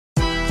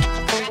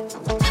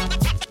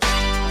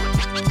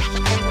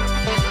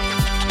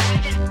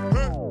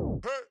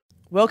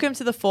Welcome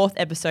to the 4th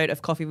episode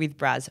of Coffee with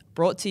Braz,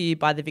 brought to you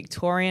by the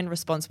Victorian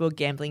Responsible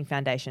Gambling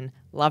Foundation.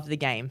 Love the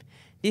game.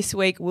 This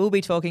week, we'll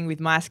be talking with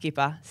my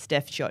skipper,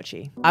 Steph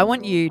Chiocci. I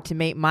want you to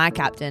meet my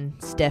captain,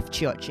 Steph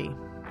Chiocci,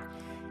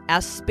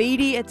 our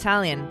speedy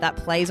Italian that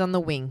plays on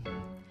the wing.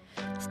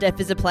 Steph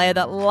is a player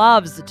that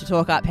loves to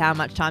talk up how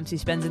much time she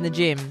spends in the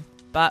gym,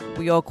 but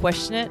we all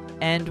question it,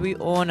 and we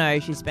all know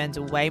she spends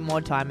way more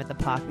time at the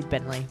park with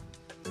Bentley.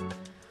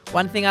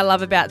 One thing I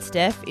love about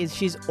Steph is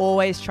she's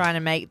always trying to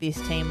make this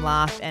team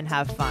laugh and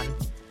have fun.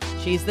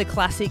 She's the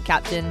classic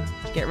captain.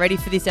 Get ready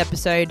for this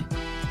episode.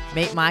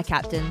 Meet my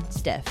captain,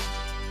 Steph.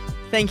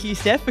 Thank you,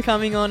 Steph, for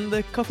coming on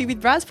the Coffee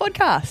with Braz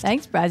podcast.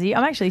 Thanks, Brazzy.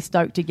 I'm actually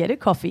stoked to get a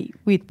coffee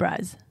with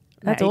Braz.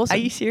 That's awesome. Are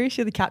you serious?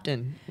 You're the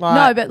captain?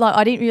 No, but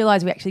I didn't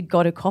realise we actually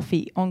got a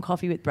coffee on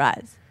Coffee with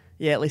Braz.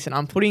 Yeah, listen,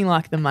 I'm putting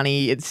the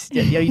money.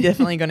 You're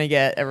definitely going to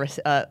get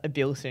a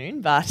bill soon,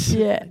 but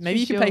yeah,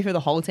 maybe you can pay for the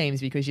whole teams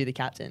because you're the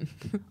captain.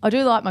 I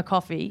do like my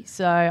coffee,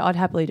 so I'd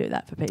happily do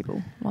that for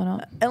people. Why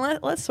not? And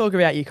let's talk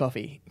about your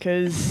coffee,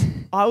 because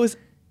I was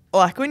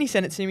when you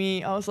sent it to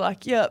me, I was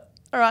like, yeah,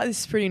 all right,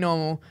 this is pretty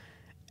normal.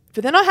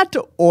 But then I had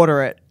to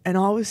order it, and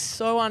I was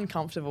so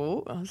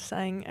uncomfortable. I was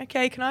saying,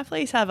 okay, can I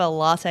please have a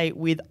latte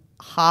with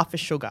half a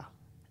sugar?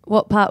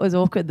 What part was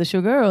awkward, the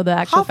sugar or the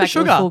actual fact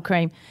of full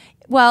cream?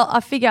 Well, I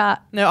figure...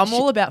 No, I'm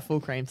all about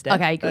full cream, Steph.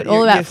 Okay, good.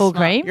 All about full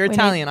cream. You're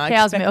Italian, I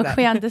cow's expect milk, that.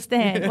 we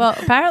understand. Well,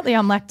 apparently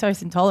I'm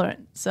lactose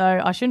intolerant,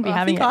 so I shouldn't be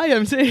having it. I think I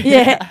am too.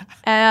 Yeah.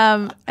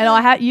 And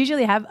I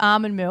usually have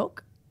almond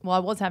milk. Well, I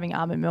was having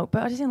almond milk,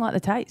 but I just didn't like the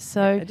taste.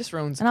 So it just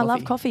ruins and coffee. I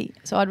love coffee,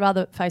 so I'd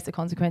rather face the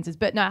consequences.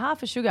 But no,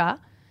 half a sugar,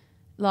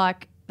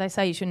 they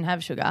say you shouldn't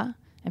have sugar,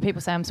 and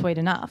people say I'm sweet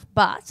enough,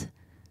 but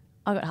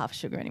I got half a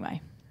sugar anyway.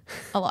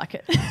 I like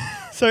it.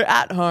 So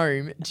at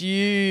home, do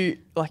you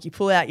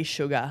pull out your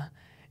sugar?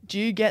 Do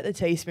you get the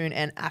teaspoon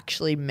and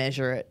actually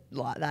measure it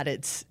like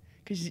that?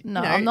 No,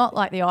 I'm not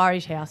like the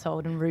Irish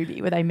household in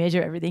Ruby where they measure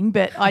everything,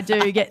 but I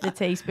do get the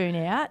teaspoon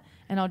out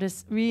and I'll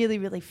just really,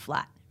 really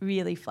flat.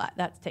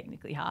 That's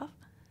technically half.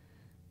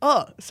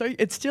 Oh, so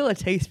it's still a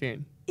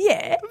teaspoon?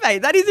 Yeah.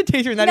 Mate, that is a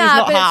teaspoon. That is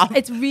not half.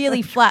 It's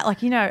really flat.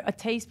 A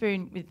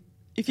teaspoon with...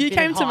 If you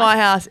came to my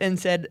house and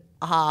said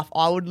half,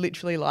 I would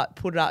literally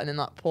put it up and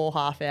then pour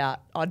half out.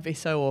 I'd be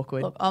so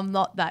awkward. Look, I'm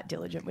not that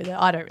diligent with it.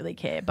 I don't really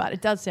care, but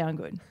it does sound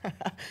good.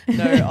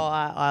 No,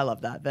 I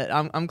love that. But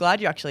I'm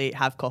glad you actually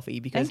have coffee,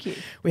 because Thank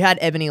you. We had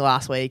Ebony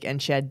last week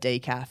and she had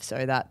decaf,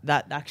 so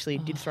that actually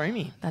did throw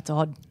me. That's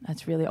odd.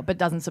 That's really odd, but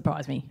doesn't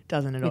surprise me.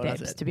 Doesn't at all, with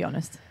does it? To be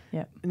honest.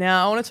 Yeah.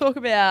 Now, I want to talk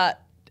about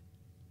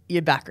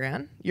your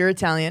background. You're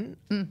Italian.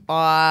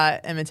 I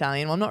am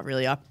Italian. Well, not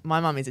really. My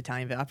mum is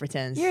Italian, but I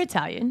pretend. You're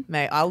Italian.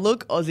 Mate, I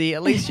look Aussie.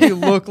 At least you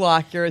look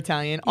like you're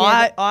Italian.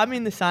 Yeah, I'm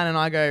in the sun and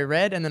I go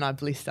red and then I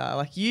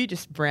blister. You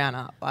just brown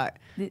up. I'm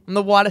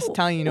the whitest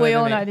Italian you know. We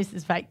all know this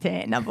is fake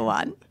tan, number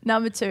one.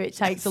 Number two, it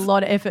takes a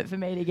lot of effort for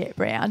me to get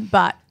brown.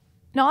 But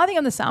no, I think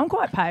I'm I'm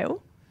quite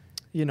pale.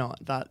 You're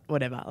not, but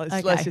whatever.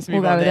 Let's just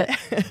we'll move on go there.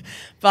 with it.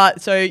 But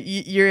so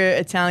you're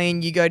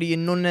Italian. You go to your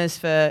nonnas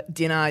for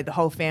dinner. The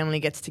whole family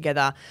gets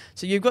together.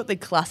 So you've got the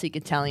classic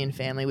Italian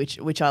family,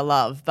 which I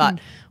love. But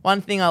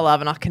one thing I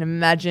love, and I can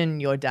imagine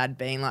your dad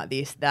being like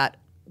this, that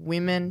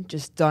women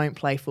just don't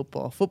play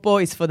football. Football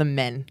is for the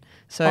men.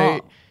 So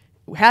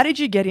how did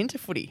you get into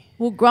footy?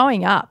 Well,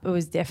 growing up, it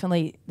was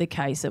definitely the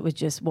case. It was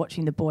just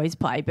watching the boys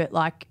play. But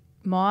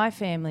my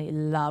family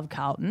love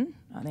Carlton.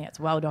 I think that's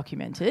well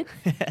documented.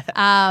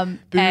 And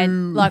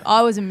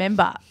I was a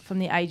member from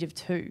the age of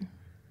 2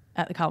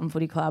 at the Carlton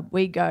Footy Club.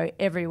 We go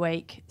every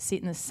week,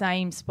 sit in the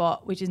same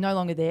spot, which is no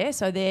longer there.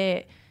 So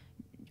they're,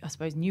 I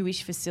suppose,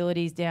 newish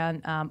facilities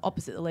down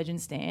opposite the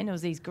Legend Stand. It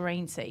was these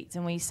green seats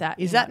and we sat.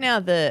 Is that now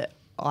the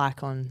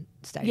Icon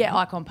Stadium? Yeah,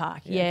 Icon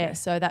Park. Yeah. Okay.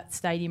 So that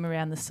stadium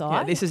around the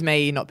side. Yeah, this is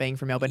me not being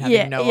from Melbourne,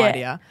 having no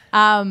idea.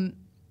 And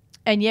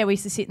we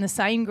used to sit in the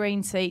same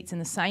green seats in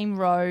the same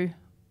row,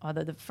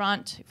 either the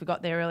front, if we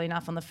got there early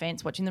enough on the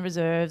fence, watching the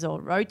reserves,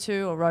 or row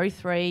 2 or row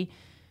 3,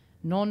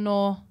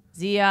 nonno,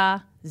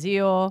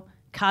 zio,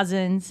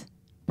 cousins,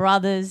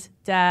 brothers,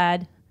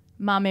 dad,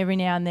 mum every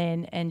now and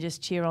then, and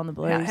just cheer on the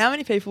Blues. How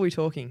many people were we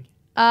talking?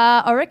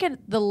 I reckon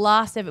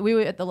we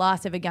were at the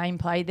last ever game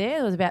played there.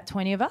 There was about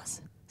 20 of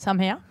us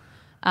somehow.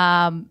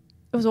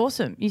 It was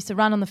awesome. Used to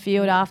run on the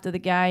field after the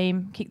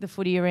game, kick the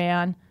footy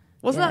around.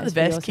 Wasn't that the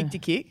best, awesome. Kick to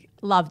kick?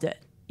 Loved it.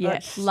 Yeah,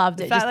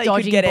 loved it. Just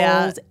dodging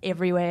balls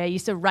everywhere.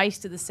 Used to race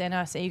to the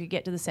centre so you could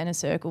get to the centre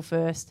circle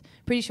first.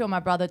 Pretty sure my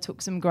brother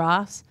took some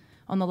grass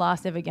on the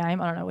last ever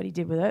game. I don't know what he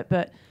did with it,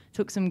 but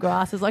took some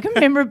grass as a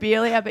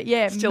memorabilia. But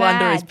yeah, still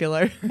under his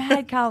pillow.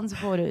 Mad Carlton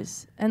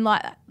supporters. And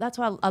that's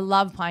why I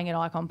love playing at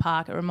Icon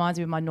Park. It reminds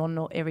me of my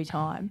nonno every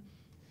time.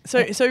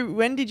 So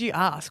when did you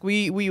ask? Were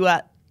you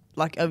at,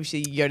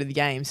 obviously you go to the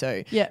game,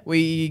 so were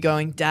you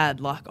going,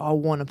 Dad, I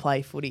want to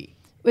play footy?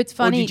 It's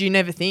funny. Or did you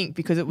never think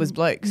because it was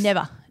blokes?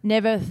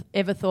 Never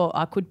ever thought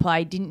I could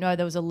play. Didn't know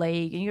there was a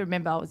league. And you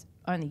remember I was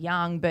only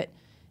young, but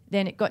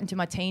then it got into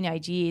my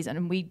teenage years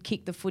and we'd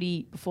kick the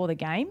footy before the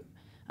game.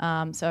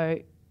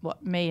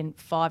 Me and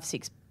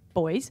 5-6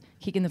 boys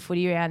kicking the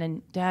footy around,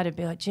 and Dad would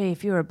be like, gee,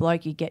 if you were a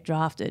bloke, you'd get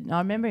drafted. And I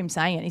remember him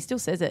saying it, and he still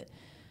says it.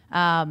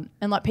 And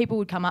like people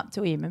would come up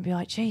to him and be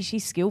like, gee,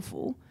 she's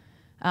skillful.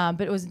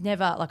 But it was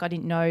never like I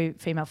didn't know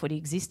female footy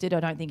existed. I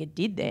don't think it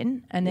did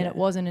then. And then it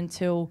wasn't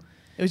until...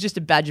 It was just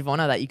a badge of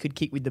honour that you could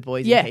kick with the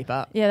boys and keep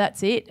up. Yeah,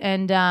 that's it.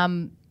 And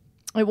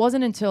it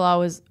wasn't until I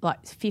was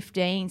like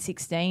 15,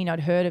 16, I'd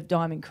heard of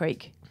Diamond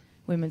Creek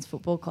Women's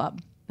Football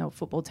Club, or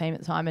football team at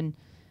the time. And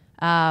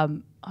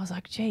I was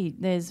like, gee,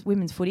 there's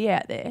women's footy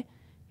out there.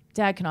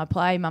 Dad, can I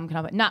play? Mum, can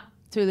I play? Nah,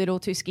 too little,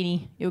 too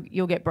skinny.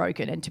 You'll get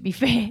broken. And to be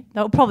fair,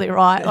 they were probably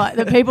right. Like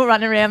the people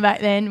running around back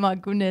then, my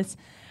goodness.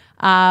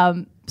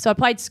 So I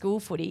played school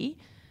footy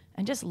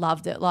and just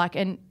loved it.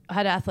 And I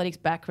had an athletics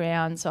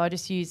background, so I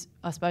just used,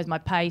 I suppose, my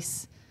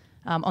pace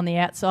on the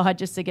outside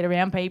just to get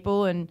around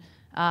people. And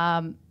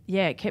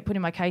kept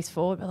putting my case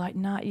forward. But like,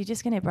 no, you're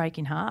just going to break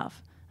in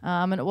half.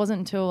 And it wasn't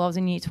until I was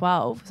in year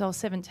 12, so I was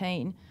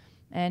 17,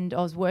 and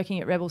I was working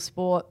at Rebel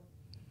Sport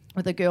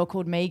with a girl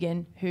called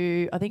Megan,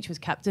 who I think she was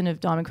captain of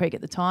Diamond Creek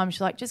at the time.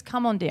 She's like, just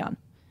come on down.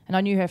 And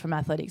I knew her from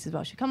athletics as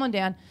well. She'd come on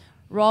down.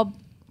 Rob,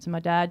 to my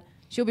dad,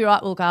 she'll be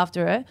right, we'll look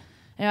after her.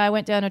 And I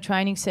went down a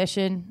training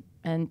session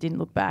and didn't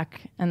look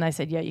back. And they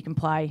said, yeah, you can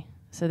play.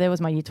 So there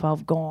was my year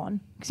 12 gone.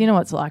 Because you know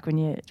what it's like when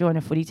you join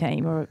a footy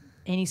team or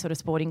any sort of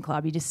sporting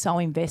club, you're just so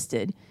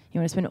invested. You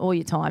want to spend all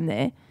your time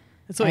there.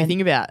 That's all you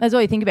think about. That's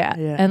all you think about.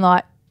 Yeah. And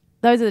like,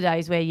 those are the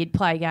days where you'd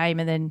play a game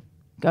and then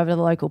go over to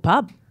the local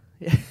pub.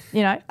 Yeah.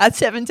 You know, at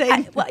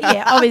 17.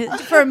 Obviously,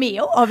 for a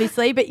meal,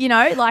 obviously, but you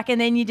know, like,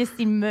 and then you're just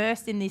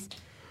immersed in this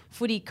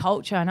footy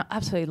culture, and I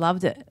absolutely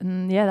loved it.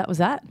 And yeah, that was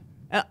that.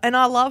 And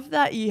I love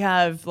that you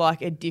have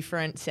like a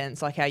different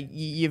sense, like how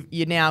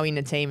you're now in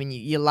a team and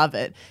you love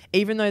it,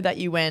 even though that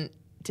you went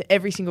to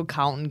every single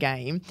Carlton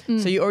game,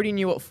 so you already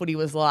knew what footy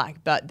was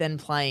like, but then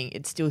playing,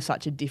 it's still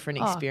such a different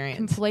experience.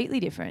 Completely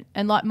different.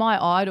 And like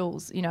my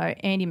idols, you know,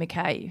 Andy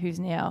McKay, who's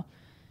now,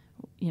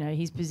 you know,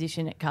 his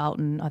position at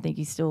Carlton, I think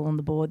he's still on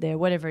the board there,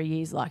 whatever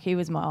he is, like he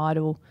was my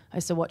idol. I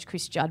used to watch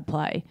Chris Judd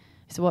play. I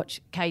used to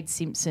watch Cade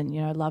Simpson,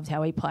 you know, loved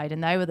how he played,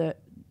 and they were the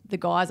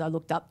guys I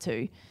looked up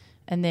to.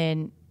 And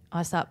then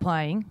I start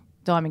playing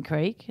Diamond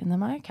Creek, and I'm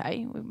like,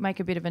 okay, we make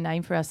a bit of a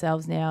name for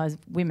ourselves now as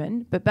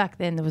women. But back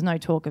then there was no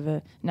talk of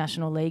a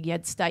national league. You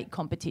had state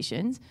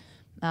competitions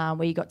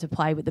where you got to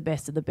play with the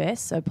best of the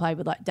best. So I played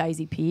with like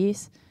Daisy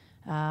Pearce,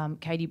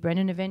 Katie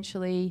Brennan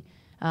eventually,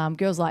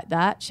 girls like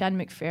that.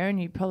 Shannon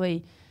McFerrin, who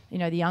probably, you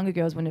know, the younger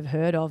girls wouldn't have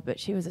heard of, but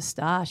she was a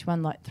star. She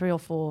won like 3 or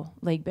 4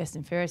 league best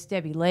and fairest.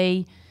 Debbie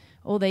Lee,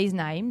 all these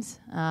names.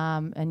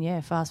 And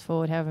yeah, fast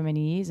forward however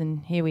many years,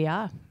 and here we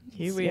are.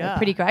 Here we are.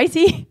 Pretty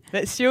crazy.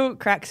 That still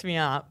cracks me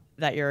up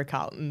that you're a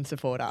Carlton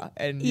supporter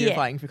and you're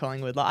playing for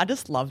Collingwood. Like, I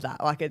just love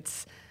that. Like,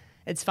 it's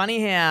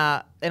funny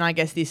how, and I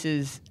guess this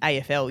is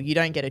AFL, you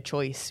don't get a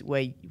choice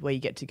where you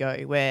get to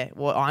go, where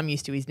what I'm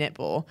used to is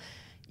netball.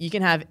 You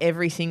can have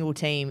every single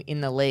team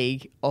in the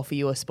league offer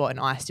you a spot and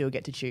I still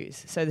get to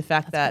choose. So the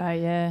fact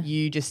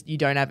you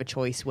don't have a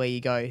choice where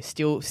you go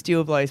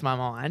still blows my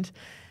mind.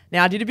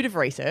 Now, I did a bit of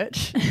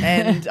research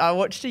and I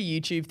watched a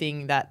YouTube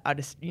thing that I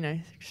just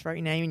wrote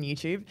your name in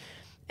YouTube,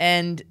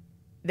 and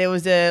there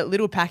was a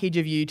little package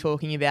of you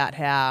talking about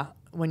how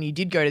when you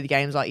did go to the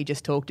games, like you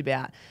just talked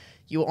about,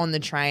 you were on the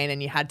train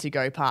and you had to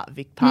go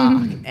Vic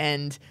Park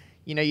and,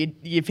 you know,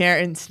 your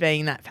parents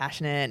being that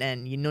passionate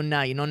and your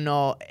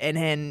nonna, and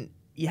then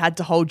you had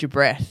to hold your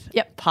breath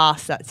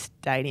past that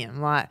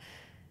stadium. Like,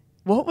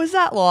 what was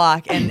that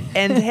like?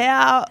 And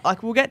how,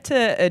 like, we'll get to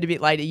it a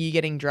bit later, you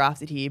getting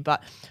drafted here,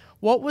 but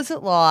what was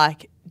it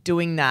like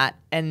doing that?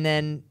 And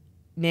then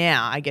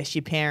now, I guess,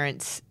 your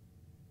parents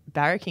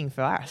barracking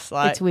for us.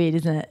 Like, it's weird,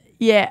 isn't it?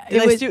 Yeah.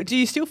 Do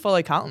you still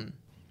follow Carlton?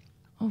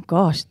 Oh,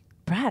 gosh.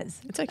 Braz.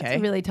 It's okay. That's a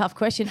really tough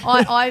question.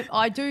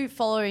 I do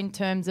follow in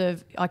terms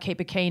of I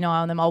keep a keen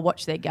eye on them. I'll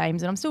watch their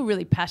games, and I'm still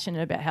really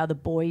passionate about how the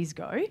boys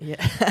go.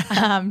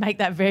 Yeah. Make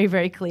that very,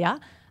 very clear.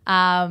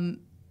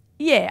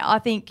 I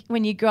think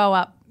when you grow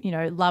up, you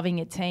know,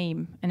 loving a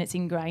team and it's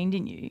ingrained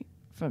in you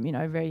from, you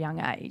know, a very young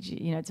age,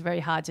 you know, it's very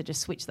hard to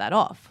just switch that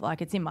off.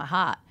 Like, it's in my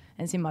heart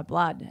and it's in my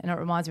blood and it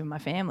reminds me of my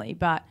family.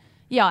 But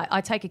yeah, I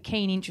take a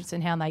keen interest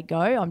in how they go.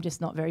 I'm just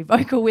not very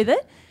vocal with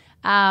it.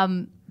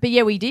 But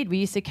yeah, we did. We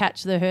used to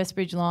catch the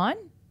Hurstbridge line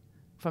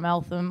from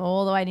Eltham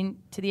all the way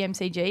into the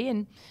MCG.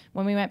 And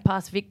when we went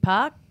past Vic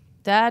Park,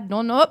 Dad,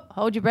 no,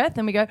 hold your breath.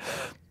 And we go,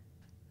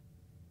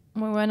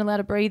 we weren't allowed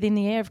to breathe in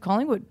the air of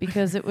Collingwood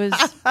because it was,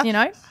 you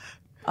know,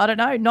 I don't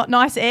know, not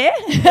nice air.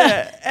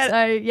 Yeah.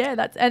 So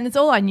yeah, and it's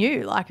all I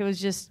knew. Like, it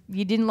was just,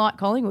 you didn't like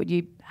Collingwood.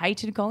 You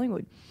hated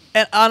Collingwood.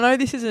 And I know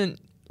this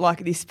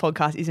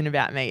podcast isn't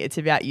about me, it's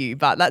about you.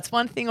 But that's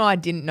one thing I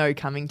didn't know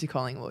coming to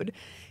Collingwood,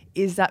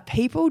 is that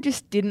people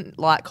just didn't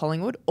like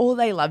Collingwood or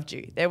they loved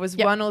you. There was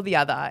one or the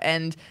other.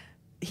 And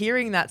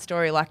hearing that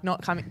story, like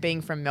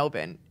being from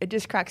Melbourne, it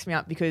just cracks me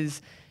up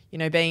because, you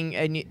know,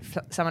 being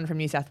someone from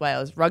New South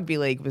Wales, rugby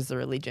league was the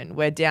religion.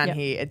 We're down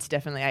here, it's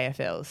definitely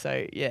AFL.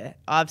 So, yeah,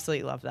 I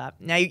absolutely love that.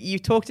 Now, you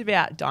talked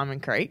about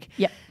Diamond Creek.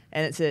 Yep.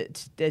 and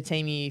it's the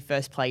team you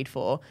first played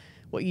for.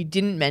 What you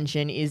didn't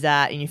mention is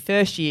that in your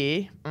first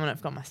year,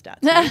 I've got my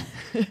stats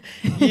here.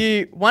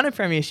 You won a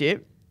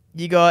premiership.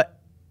 You got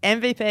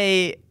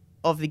MVP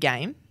of the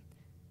game.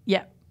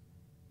 Yep.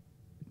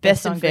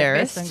 Best and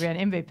fairest. Best on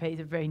ground. MVP is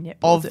a very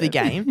netball of term. the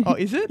game. Oh,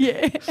 is it?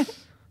 Yeah.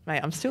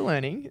 Mate, I'm still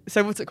learning.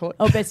 So what's it called?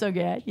 Oh, best on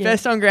ground. Yeah.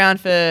 Best on ground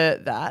for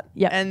that.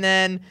 Yeah. And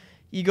then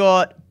you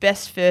got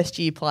best first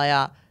year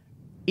player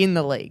in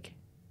the league.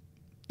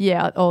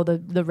 Yeah, or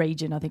the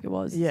region, I think it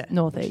was. Yeah.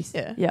 Northeast.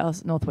 Yeah. Yeah, it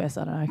was Northwest,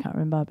 I don't know, I can't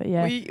remember. But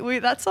yeah.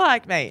 That's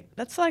like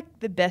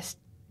the best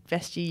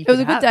year you It was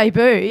could a good have.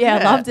 debut. Yeah,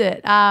 I loved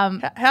it.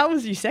 How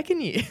was your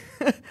second year?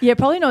 Yeah,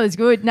 probably not as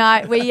good.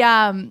 No,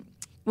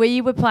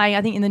 we were playing,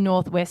 I think, in the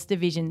Northwest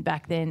Division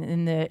back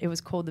then. It was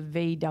called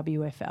the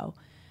VWFL.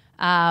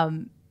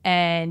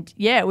 And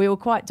yeah, we were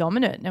quite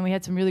dominant and we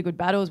had some really good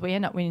battles. We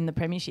ended up winning the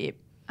premiership,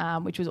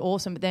 which was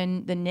awesome. But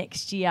then the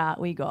next year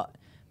we got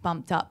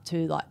bumped up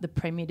to like the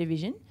Premier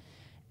Division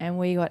and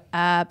we got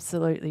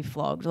absolutely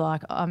flogged.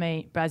 Like, I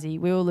mean, Brazill,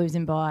 we were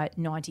losing by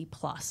 90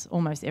 plus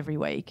almost every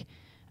week.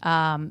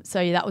 So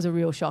yeah, that was a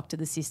real shock to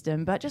the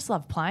system, but just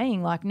love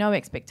playing, like no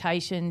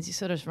expectations. You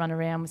sort of run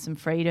around with some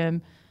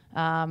freedom.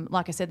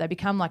 Like I said, they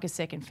become like a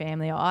second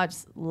family. I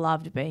just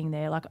loved being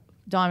there. Like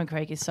Diamond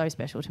Creek is so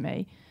special to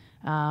me.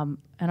 And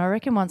I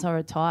reckon once I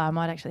retire, I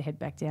might actually head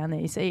back down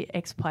there. You see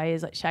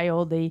ex-players like Shay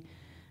Audley,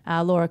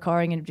 Laura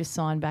Corrigan have just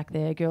signed back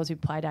there, girls who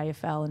played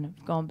AFL and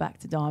have gone back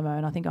to Dymo,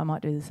 and I think I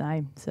might do the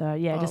same. So,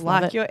 yeah, just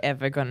love it. You're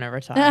ever going to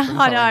retire from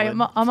I know.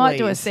 Collingwood, I might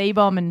do a please.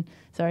 C-bomb and,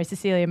 sorry,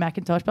 Cecilia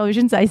McIntosh, probably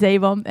shouldn't say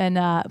C-bomb,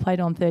 and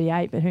played on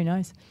 38, but who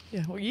knows?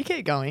 Yeah, well, you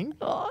keep going.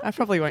 I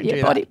probably won't do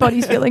Yeah, that.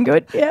 body's feeling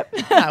good, yep.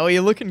 No, well,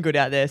 you're looking good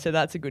out there, so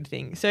that's a good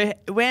thing. So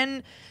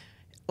when,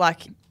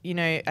 like, you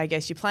know, I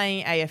guess you're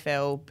playing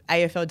AFL,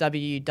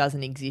 AFLW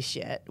doesn't exist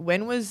yet.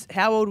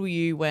 How old were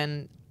you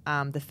when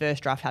the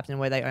first draft happened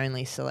where they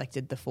only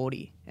selected the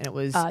 40 and it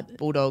was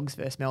Bulldogs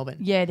versus Melbourne?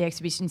 Yeah, the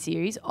exhibition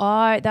series.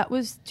 That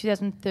was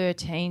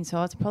 2013, so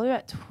I was probably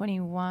about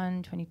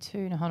 21,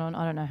 22. No, hold on,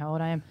 I don't know how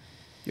old I am.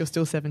 You're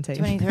still 17.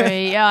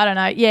 23, yeah, I don't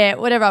know. Yeah,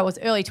 whatever I was,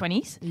 early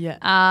 20s. Yeah.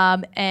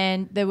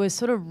 And there was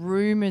sort of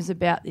rumours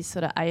about this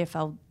sort of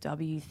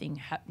AFLW thing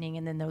happening,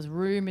 and then there was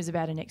rumours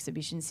about an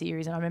exhibition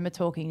series. And I remember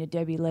talking to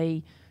Debbie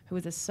Lee, who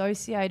was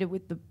associated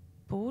with the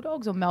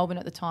Bulldogs or Melbourne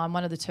at the time,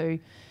 one of the two.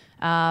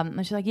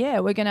 And she's like, yeah,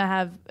 we're going to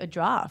have a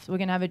draft. We're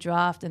going to have a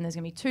draft, and there's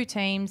going to be two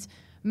teams,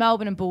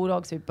 Melbourne and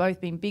Bulldogs, who've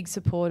both been big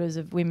supporters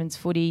of women's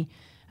footy.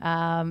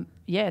 And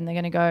they're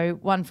going to go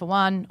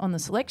 1-for-1 on the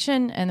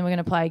selection, and then we're going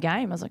to play a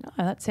game. I was like, oh,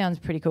 that sounds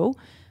pretty cool.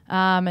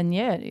 And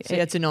yeah. So you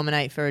had to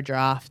nominate for a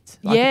draft.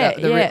 Like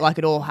Like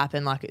it all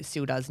happened like it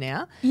still does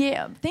now.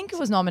 Yeah, I think it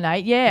was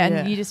nominate. Yeah,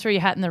 and you just threw your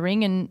hat in the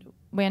ring, and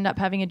we end up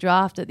having a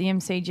draft at the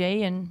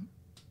MCG, and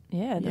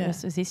the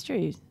rest was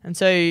history. And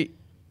so,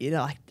 you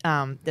know,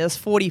 like, there's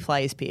 40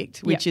 players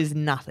picked, which is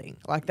nothing.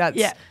 Like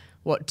that's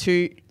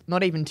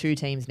not even two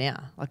teams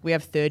now. Like we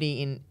have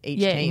 30 in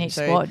each team. In each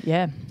squad,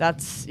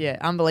 That's,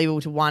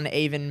 unbelievable to one,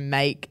 even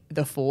make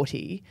the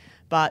 40.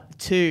 But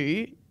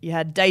two, you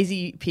had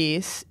Daisy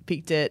Pearce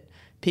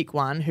pick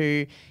one,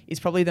 who is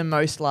probably the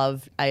most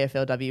loved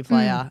AFLW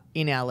player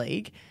in our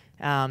league,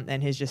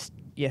 and has just,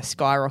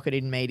 skyrocketed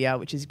in media,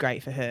 which is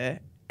great for her.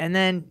 And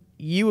then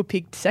you were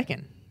picked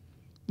second.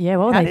 Yeah,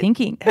 what were they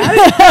thinking?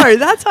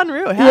 That's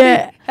unreal.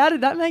 How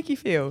did that make you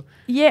feel?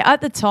 Yeah,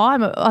 at the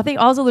time, I think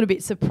I was a little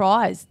bit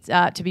surprised,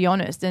 to be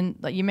honest. And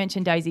like you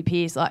mentioned Daisy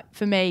Pearce, like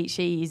for me,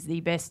 she is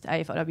the best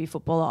AFLW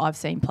footballer I've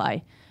seen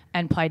play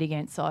and played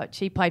against. So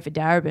she played for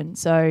Darebin.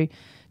 So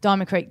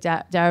Diamond Creek,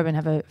 Darebin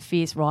have a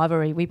fierce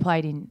rivalry. We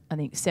played in, I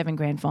think, 7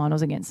 grand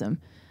finals against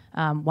them,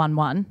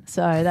 1-1.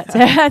 So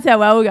that's how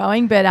well we're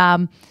going. But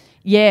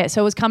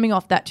so it was coming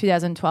off that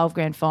 2012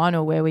 grand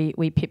final where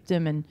we pipped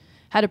them and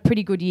had a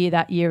pretty good year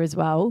that year as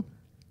well.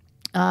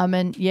 I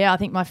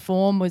think my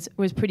form was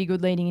pretty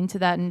good leading into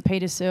that, and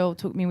Peter Searle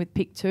took me with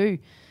pick 2,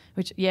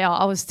 which,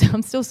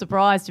 I'm still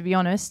surprised, to be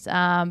honest.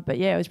 But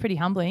it was pretty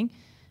humbling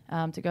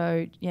to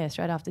go,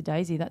 straight after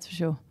Daisy, that's for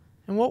sure.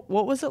 And what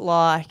was it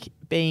like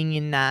being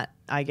in that,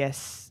 I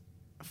guess,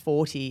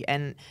 40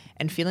 and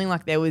feeling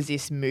like there was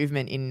this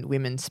movement in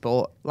women's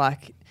sport?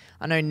 Like,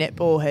 I know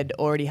netball had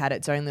already had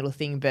its own little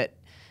thing, but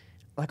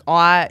like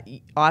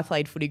I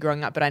played footy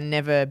growing up, but I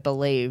never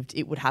believed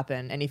it would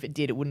happen. And if it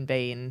did, it wouldn't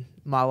be in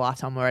my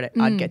lifetime where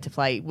I'd get to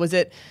play.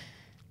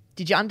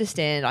 Did you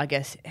understand, I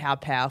guess, how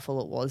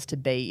powerful it was to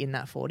be in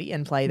that 40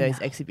 and play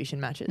those exhibition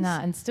matches? No,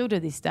 and still to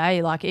this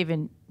day, like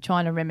even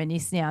trying to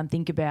reminisce now and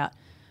think about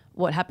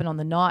what happened on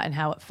the night and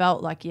how it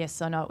felt. Like,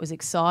 yes, I know it was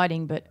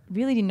exciting, but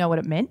really didn't know what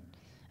it meant.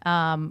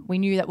 We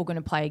knew that we're going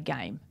to play a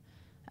game.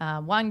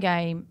 One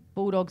game,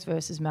 Bulldogs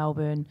versus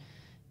Melbourne,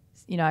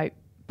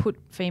 put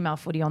female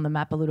footy on the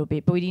map a little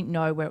bit, but we didn't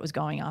know where it was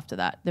going after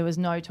that. There was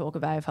no talk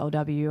of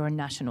AFLW or a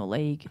national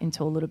league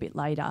until a little bit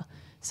later.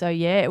 So,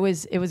 it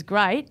was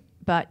great,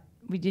 but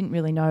we didn't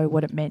really know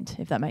what it meant,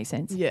 if that makes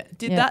sense. Yeah.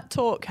 Did that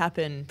talk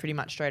happen pretty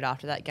much straight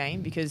after that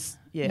game? Because,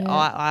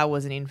 I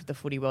wasn't in the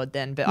footy world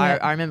then, but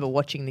I remember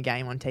watching the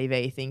game on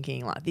TV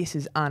thinking, like, this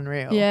is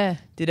unreal. Yeah.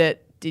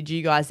 Did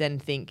you guys then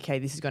think, okay,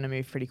 this is going to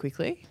move pretty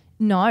quickly?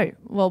 No.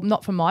 Well,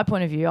 not from my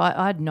point of view.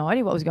 I had no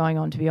idea what was going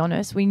on, to be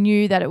honest. We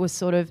knew that it was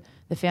sort of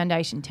the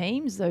foundation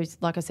teams, those,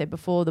 like I said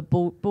before, the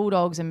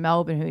Bulldogs and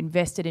Melbourne, who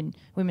invested in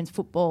women's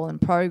football and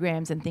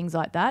programs and things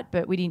like that,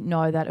 but we didn't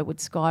know that it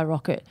would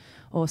skyrocket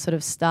or sort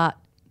of start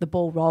the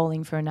ball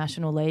rolling for a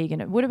national league.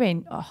 And it would have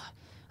been,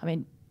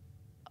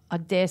 I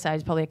dare say it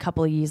was probably a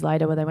couple of years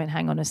later where they went,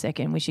 hang on a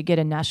second, we should get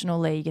a national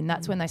league. And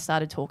that's when they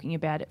started talking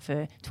about it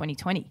for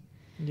 2020.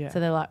 Yeah.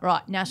 So they're like,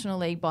 right, National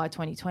League by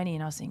 2020.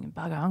 And I was thinking,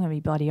 bugger, I'm going to be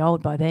bloody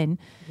old by then.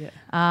 Yeah.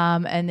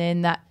 And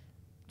then that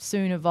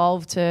soon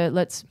evolved to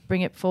let's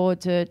bring it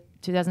forward to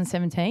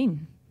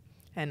 2017.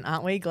 And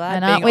aren't we glad?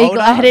 And aren't we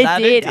glad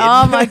it did?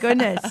 Oh, my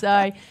goodness.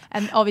 So,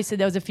 and obviously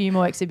there was a few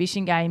more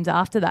exhibition games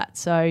after that.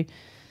 So,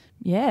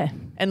 yeah.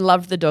 And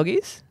loved the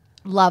Doggies?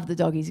 Love the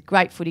Doggies.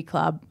 Great footy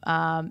club.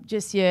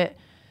 Just your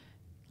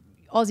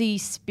Aussie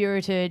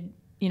spirited,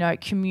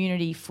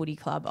 community footy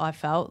club, I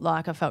felt.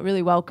 Like I felt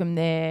really welcome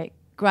there.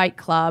 Great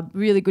club,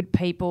 really good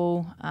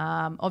people.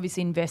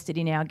 Obviously invested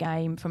in our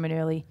game from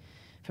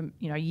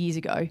years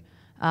ago.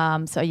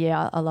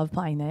 I love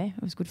playing there.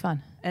 It was good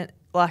fun. And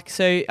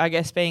so I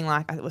guess being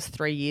it was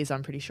 3 years,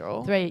 I'm pretty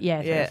sure. 3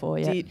 or 4,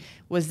 yeah.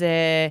 Was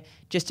there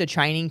just a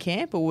training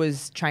camp or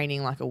was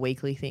training like a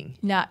weekly thing?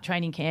 Nah,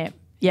 training camp.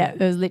 Yeah, it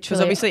was literally.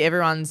 Because obviously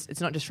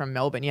it's not just from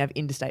Melbourne. You have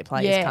interstate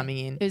players coming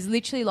in. It was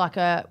literally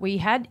we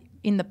had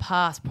in the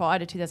past prior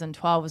to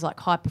 2012 was like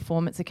high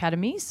performance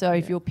academies. So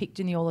if you're picked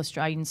in the All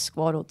Australian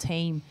squad or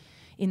team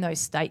in those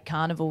state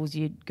carnivals,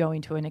 you'd go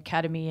into an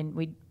academy and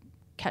we'd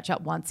catch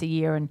up once a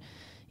year and,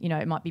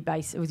 it might be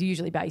based, it was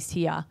usually based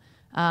here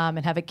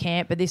and have a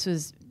camp. But this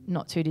was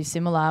not too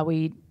dissimilar.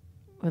 We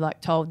were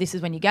told this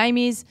is when your game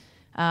is.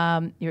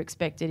 You're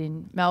expected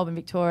in Melbourne,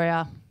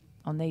 Victoria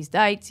on these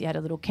dates. You had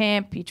a little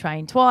camp, you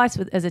trained twice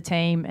as a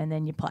team and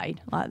then you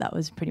played. That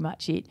was pretty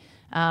much it.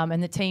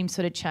 And the team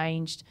sort of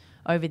changed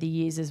over the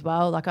years as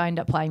well. I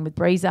ended up playing with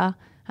Brazill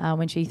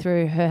when she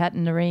threw her hat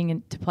in the ring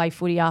and to play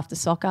footy after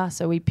soccer.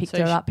 So we picked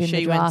her up in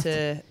the draft. She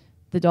went to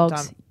the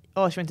Dogs.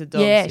 She went to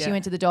Dogs. Yeah, she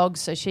went to the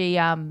Dogs. So she,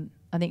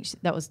 I think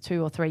that was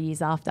 2 or 3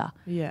 years after,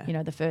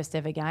 the first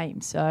ever game.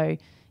 So,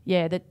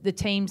 the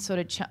team sort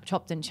of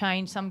chopped and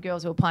changed. Some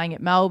girls who were playing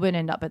at Melbourne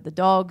end up at the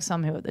Dogs.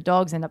 Some who were at the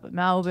Dogs end up at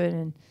Melbourne.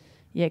 And,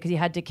 because you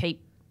had to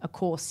keep a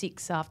core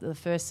 6 after the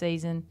first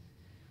season.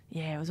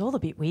 Yeah, it was all a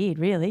bit weird,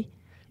 really.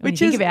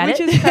 Which is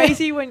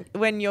crazy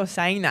when you're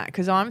saying that,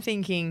 because I'm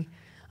thinking,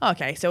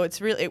 okay, so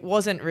it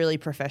wasn't really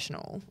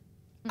professional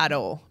at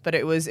all, but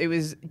it was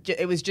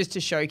just to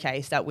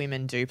showcase that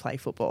women do play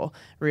football,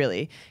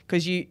 really,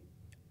 because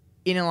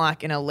in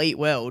an elite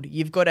world,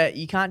 you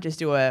can't just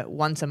do a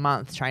once a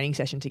month training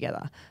session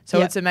together.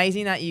 So it's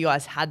amazing that you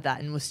guys had that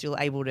and were still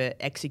able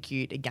to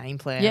execute a game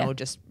plan or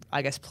just,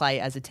 I guess, play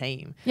as a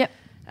team. Yep.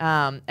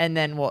 And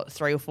then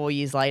 3 or 4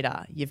 years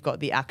later, you've got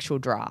the actual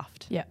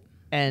draft. Yep.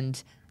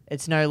 And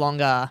it's no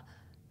longer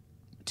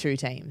 2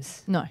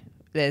 teams. No.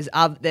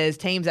 There's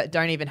teams that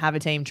don't even have a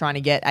team trying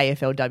to get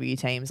AFLW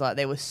teams.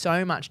 There was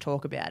so much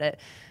talk about it.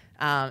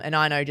 And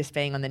I know just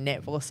being on the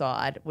netball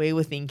side, we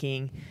were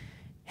thinking,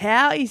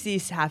 how is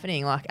this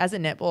happening? As a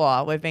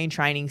netballer, we've been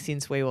training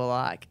since we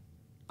were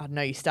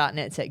you start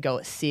net set go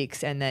at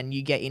 6 and then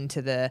you get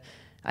into the,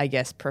 I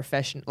guess,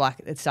 profession,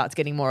 it starts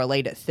getting more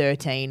elite at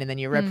 13 and then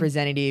you're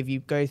representative,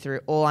 you go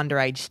through all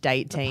underage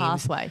state teams.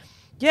 Pathway.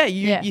 Yeah,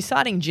 you're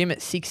starting gym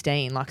at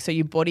 16, so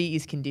your body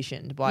is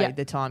conditioned by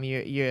the time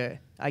you're,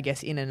 I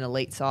guess, in an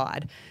elite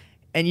side.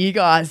 And you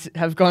guys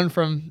have gone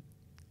from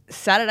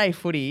Saturday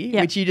footy,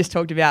 which you just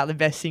talked about, the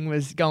best thing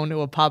was going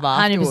to a pub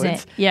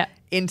afterwards, 100%,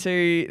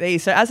 into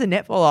these. So as a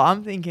netballer,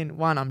 I'm thinking,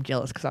 one, I'm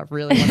jealous because I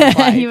really want to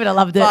play. You would have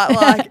loved it.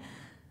 But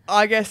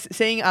I guess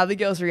seeing other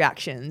girls'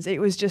 reactions, it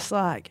was just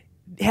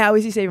how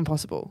is this even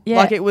possible?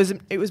 Yeah. It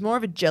was more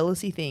of a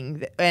jealousy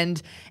thing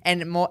and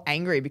more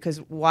angry because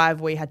why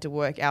have we had to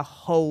work our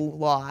whole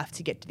life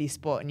to get to this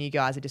spot and you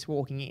guys are just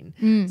walking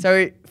in?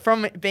 So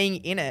from being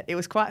in it, it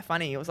was quite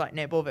funny. It was like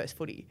netball versus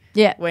footy.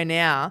 Yeah. Where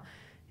now,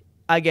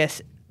 I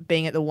guess,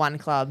 being at the one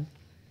club,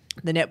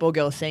 the netball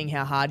girls seeing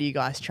how hard you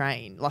guys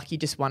train, you're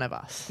just one of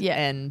us. Yeah.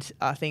 And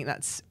I think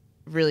that's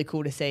really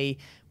cool to see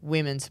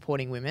women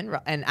supporting women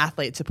and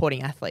athletes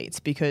supporting athletes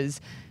because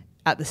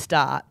at the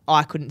start,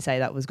 I couldn't say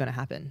that was going to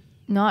happen.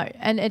 No,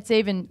 and it's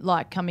even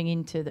coming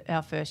into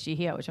our first year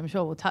here, which I'm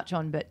sure we'll touch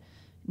on, but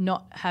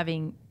not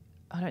having,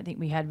 I don't think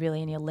we had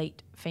really any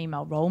elite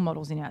female role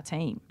models in our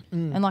team.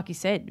 And like you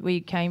said,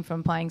 we came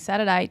from playing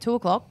Saturday, 2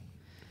 o'clock,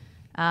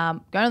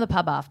 going to the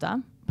pub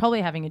after,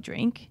 probably having a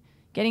drink,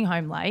 getting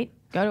home late,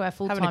 go to our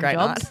full-time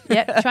jobs,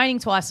 training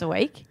twice a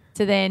week,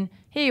 to then,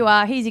 here you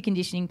are, here's your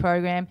conditioning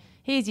program,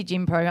 here's your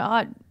gym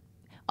program.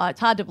 It's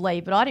hard to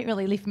believe, but I didn't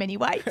really lift many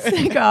weights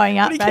growing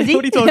up, What are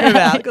you talking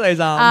about? Look at those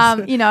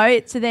arms.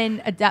 To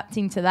then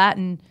adapting to that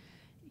and,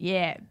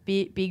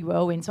 big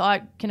whirlwind. So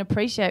I can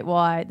appreciate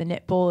why the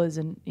netballers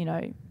and, you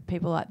know,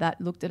 people like that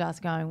looked at us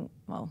going,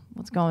 well,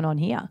 what's going on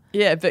here?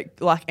 Yeah,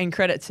 but like, and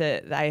credit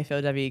to the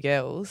AFLW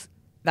girls,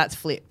 that's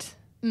flipped.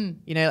 You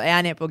know,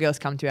 our netball girls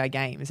come to our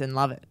games and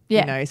love it.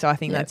 Yeah. You know, so I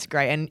think that's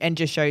great and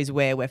just shows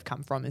where we've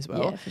come from as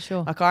well. Yeah, for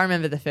sure. Like, I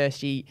remember the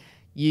first year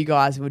you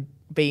guys would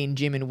be in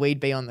gym and we'd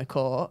be on the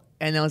court,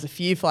 and there was a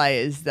few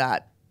players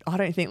that I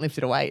don't think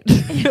lifted a weight.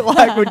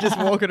 Like, we're just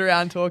walking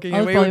around talking.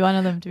 I was probably one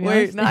of them, to be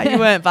honest. No, you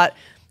weren't, but...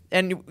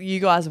 And you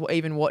guys were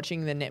even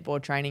watching the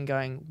netball training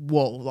going,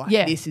 whoa, like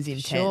this is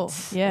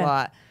intense. Sure. Yeah.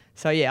 Like,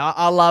 so,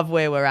 I love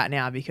where we're at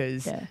now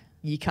because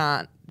you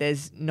can't,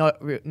 there's no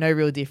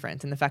real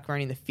difference. And the fact we're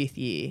only in the 5th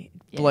year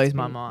blows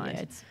my mind.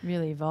 Yeah, it's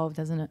really evolved,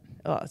 hasn't it?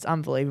 Oh, it's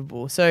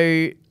unbelievable.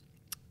 So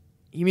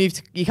you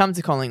come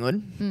to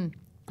Collingwood,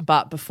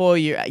 but before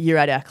you're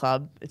at our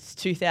club, it's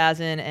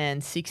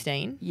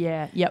 2016.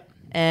 Yeah, yep.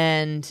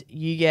 And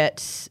you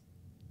get...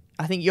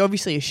 I think you're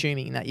obviously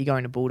assuming that you're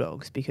going to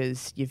Bulldogs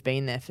because you've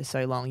been there for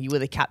so long. You were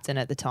the captain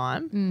at the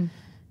time.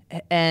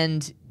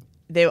 And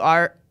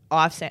I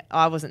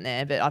wasn't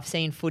there, but I've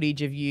seen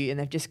footage of you and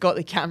they've just got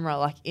the camera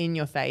like in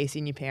your face,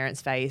 in your parents'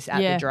 face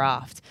at the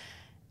draft.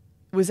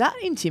 Was that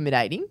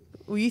intimidating?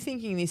 Were you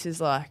thinking this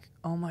is like,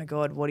 oh my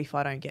God, what if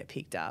I don't get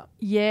picked up?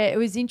 Yeah, it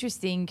was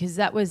interesting because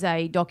that was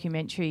a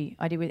documentary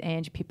I did with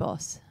Ange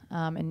Pipos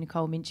and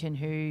Nicole Minchin,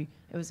 who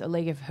it was a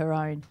league of her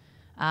own,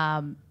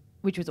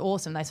 which was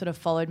awesome. They sort of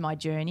followed my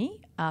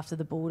journey after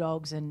the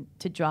Bulldogs and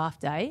to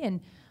draft day. And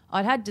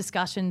I'd had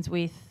discussions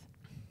with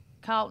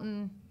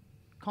Carlton,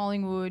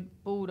 Collingwood,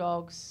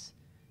 Bulldogs.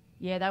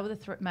 Yeah, they were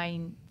the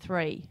main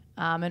three.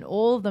 And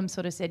all of them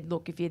sort of said,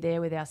 look, if you're there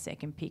with our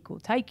second pick, we'll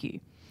take you.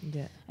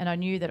 Yeah. And I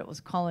knew that it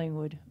was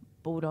Collingwood,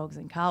 Bulldogs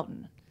and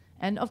Carlton.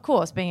 And, of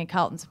course, being a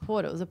Carlton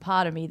supporter, it was a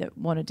part of me that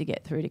wanted to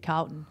get through to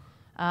Carlton.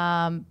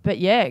 But,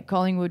 yeah,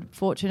 Collingwood,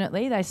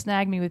 fortunately, they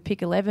snagged me with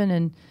pick 11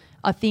 and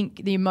I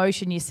think the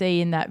emotion you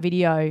see in that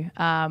video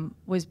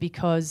was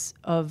because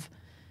of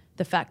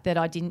the fact that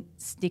I didn't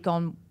stick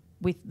on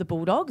with the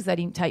Bulldogs. They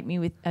didn't take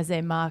me as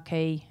their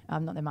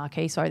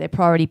their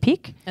priority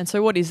pick. And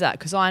so what is that?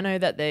 Because I know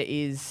that there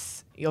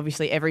is,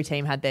 obviously every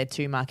team had their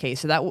 2 marquees,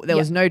 so that there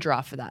was no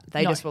draft for that.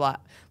 They just were like,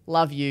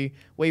 love you,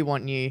 we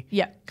want you,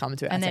 come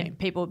to our team. And then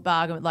people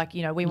bargain, like,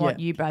 you know, we want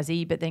you,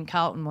 Brazill, but then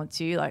Carlton wants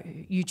you,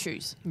 like, you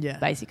choose,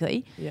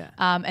 basically. Yeah.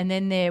 And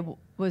then there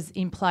was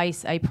in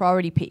place a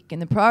priority pick,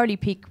 and the priority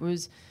pick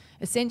was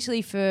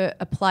essentially for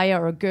a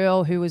player or a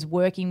girl who was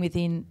working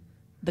within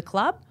the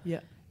club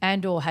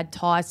and or had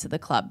ties to the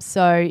club.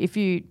 So if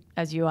you,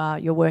 as you are,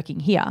 you're working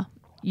here,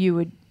 you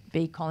would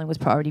be Collingwood's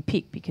priority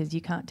pick because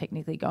you can't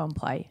technically go and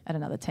play at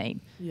another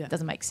team. It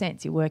doesn't make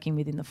sense. You're working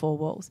within the 4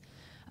 walls.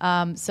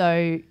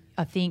 So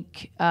I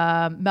think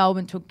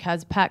Melbourne took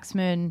Kaz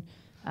Paxman,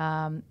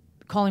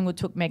 Collingwood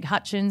took Meg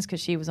Hutchins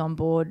because she was on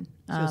board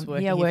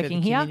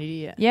working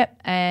here.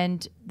 Yep.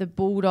 And the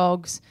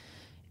Bulldogs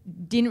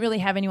didn't really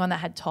have anyone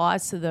that had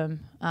ties to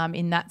them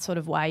in that sort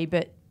of way,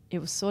 but it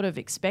was sort of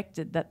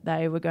expected that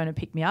they were going to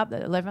pick me up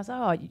at 11. I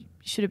said,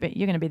 you're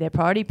going to be their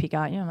priority pick,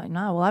 aren't you? I'm like,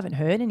 no, well, I haven't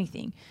heard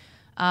anything.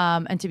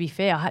 And to be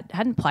fair, I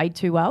hadn't played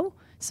too well,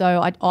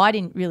 so I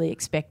didn't really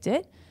expect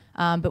it.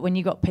 But when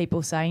you got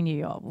people saying to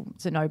you, well,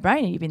 it's a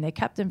no-brainer, you've been their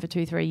captain for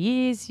 2-3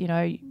 years, you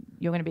know,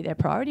 you're going to be their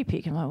priority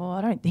pick. I'm like, well,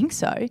 I don't think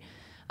so.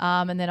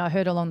 And then I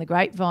heard along the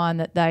grapevine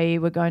that they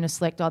were going to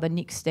select either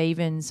Nick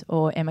Stevens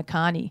or Emma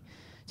Carney.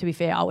 To be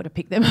fair, I would have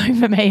picked them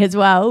over me as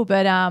well.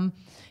 But,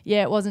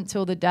 it wasn't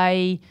till the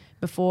day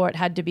before it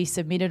had to be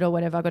submitted or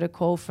whatever, I got a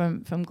call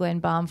from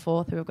Glenn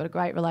Barmforth, who I've got a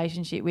great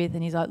relationship with,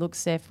 and he's like, look,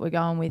 Steph, we're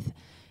going with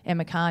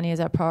Emma Carney as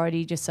our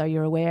priority, just so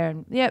you're aware.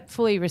 And,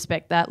 fully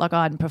respect that. Like,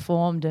 I hadn't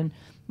performed and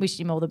wished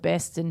him all the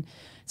best. And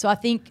so I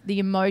think the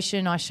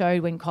emotion I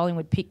showed when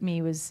Collingwood picked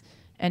me was,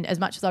 and as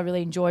much as I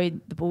really enjoyed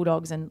the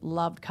Bulldogs and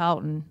loved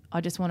Carlton, I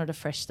just wanted a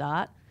fresh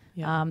start.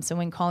 So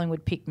when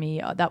Collingwood picked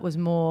me, that was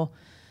more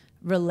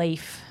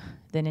relief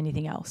than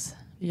anything else.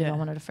 I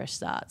wanted a fresh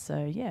start.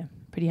 So,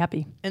 pretty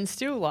happy. And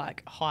still,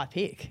 like, high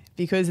pick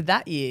because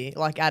that year,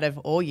 like, out of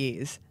all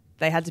years,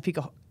 they had to pick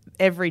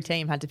every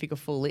team had to pick a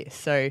full list.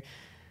 So,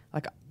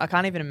 like, I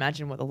can't even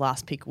imagine what the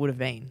last pick would have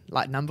been,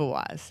 like,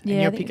 number-wise. And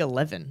you're pick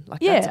 11. Like,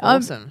 that's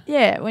awesome.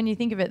 When you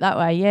think of it that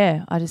way,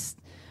 I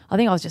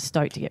think I was just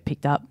stoked to get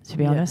picked up, to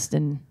be honest,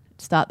 and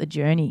start the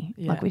journey.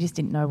 Like, we just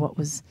didn't know what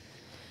was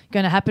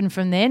going to happen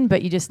from then,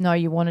 but you just know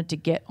you wanted to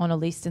get on a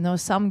list. And there were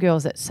some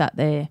girls that sat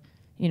there,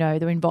 you know,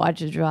 they were invited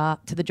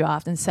to the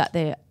draft and sat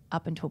there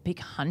up until pick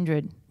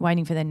 100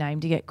 waiting for their name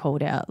to get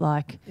called out.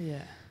 Like,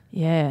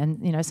 and,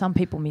 you know, some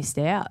people missed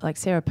out. Like,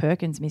 Sarah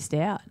Perkins missed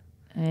out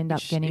and ended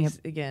up getting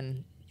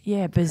again.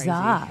 Yeah,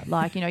 bizarre. Crazy.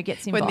 Like, you know,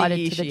 gets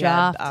invited to the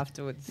draft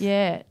afterwards.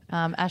 Yeah,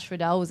 Ash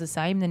Riddell was the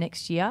same the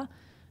next year.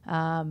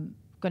 Got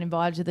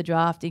invited to the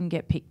draft, didn't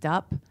get picked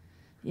up.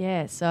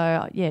 Yeah,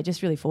 so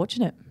just really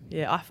fortunate.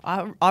 Yeah,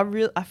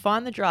 I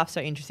find the draft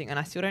so interesting, and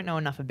I still don't know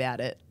enough about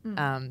it.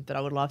 But I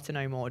would love to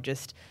know more.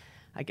 Just,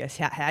 I guess,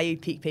 how you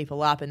pick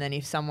people up, and then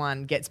if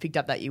someone gets picked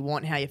up that you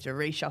want, how you have to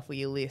reshuffle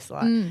your list.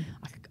 Like,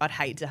 I'd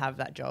hate to have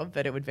that job,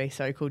 but it would be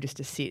so cool just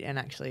to sit and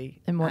actually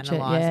watch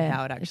analyse it,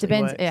 how it actually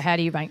depends. works. How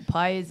do you rank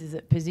players? Is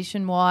it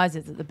position-wise?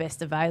 Is it the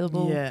best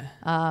available? Yeah.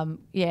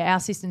 Our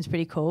system's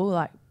pretty cool.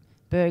 Like,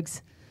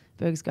 Bergs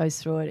goes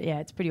through it. Yeah,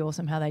 it's pretty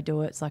awesome how they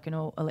do it. It's like an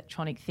all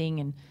electronic thing,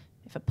 and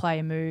if a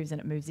player moves, and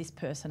it moves this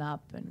person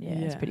up, and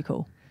it's pretty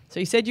cool. So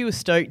you said you were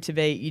stoked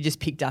you just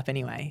picked up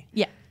anyway.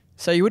 Yeah.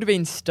 So you would have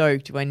been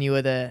stoked when you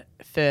were the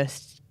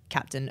first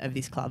captain of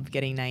this club,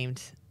 getting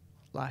named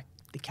like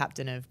the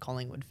captain of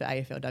Collingwood for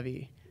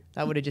AFLW.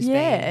 That would have just been...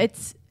 Yeah,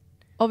 it's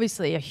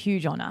obviously a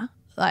huge honour,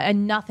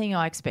 and nothing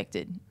I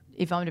expected,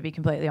 if I'm going to be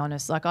completely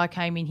honest. Like, I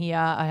came in here,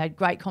 I had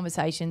great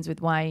conversations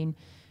with Wayne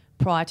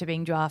prior to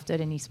being drafted,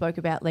 and he spoke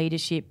about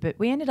leadership, but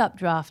we ended up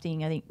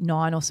drafting, I think,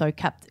 9 or so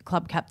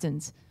club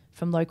captains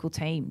from local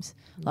teams,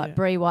 like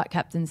Bree White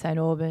captain St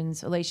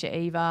Albans, Alicia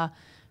Eva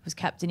was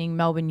captaining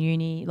Melbourne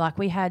Uni. Like,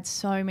 we had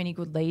so many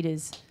good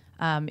leaders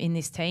in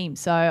this team.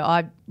 So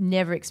I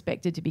never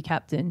expected to be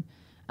captain.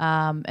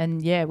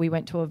 We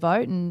went to a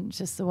vote, and it's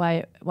just the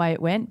way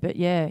it went. But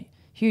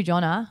huge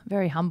honour,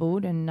 very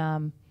humbled,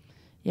 and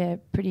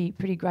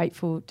pretty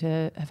grateful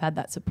to have had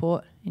that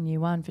support in year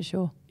one for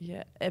sure.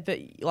 Yeah, but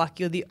like,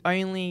 you're the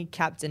only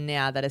captain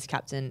now that has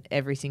captained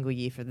every single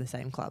year for the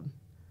same club.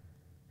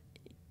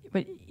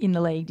 But in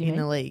the league, do you mean?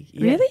 In the league.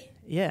 Yeah. Really?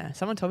 Yeah,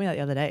 someone told me that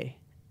the other day.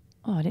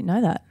 Oh, I didn't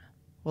know that.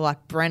 Well,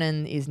 like,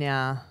 Brennan is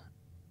now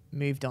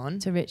moved on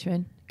to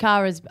Richmond.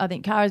 I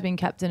think Kara's been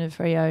captain of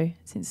Freo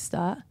since the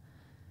start.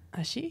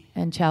 Has she?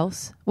 And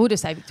Chelsea. We'll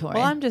just say Victorian.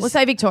 Well, we'll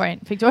say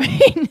Victorian.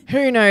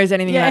 Who knows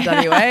anything about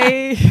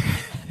WA?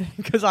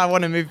 Because I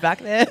want to move back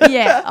there.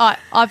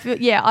 I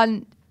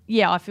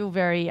feel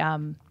very. I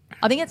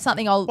think it's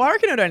something I'll. Well, I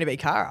reckon it would only be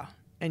Kara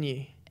and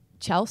you.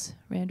 Chelsea,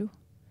 Randall.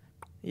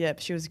 Yeah,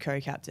 but she was a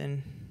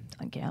co-captain.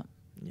 Don't count.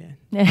 Yeah,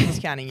 I'm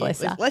just counting you. Let's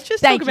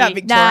just Thank talk about you.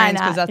 Victorians,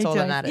 because that's all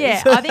that matters.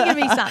 Yeah, I think it'd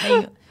be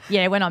something.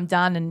 Yeah, when I'm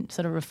done and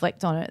sort of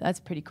reflect on it, that's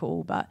pretty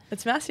cool. But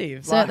it's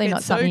massive. Certainly like, not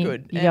it's something so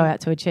good. you go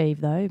out to achieve,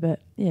 though. But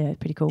yeah,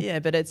 pretty cool. Yeah,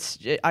 but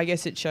I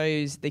guess it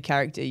shows the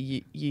character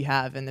you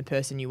have and the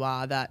person you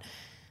are. That,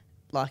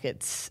 like,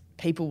 it's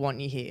people want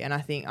you here, and I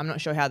think, I'm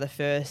not sure how the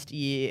first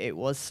year it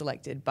was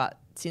selected, but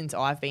since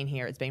I've been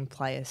here, it's been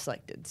player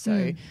selected.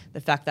 So the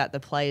fact that the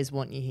players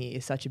want you here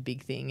is such a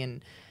big thing,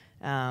 and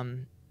I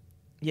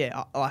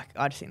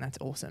just think that's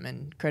awesome,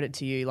 and credit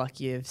to you. Like,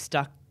 you've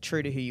stuck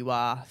true to who you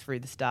are through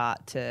the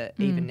start to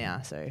even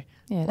now. So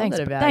yeah, thanks,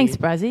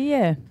 Brazill.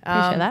 Yeah,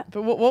 appreciate that.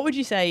 But what would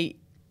you say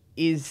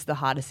is the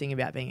hardest thing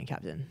about being a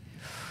captain?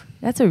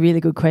 That's a really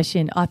good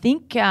question. I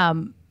think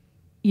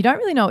you don't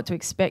really know what to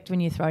expect when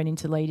you're thrown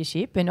into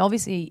leadership, and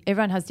obviously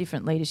everyone has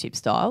different leadership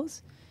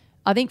styles.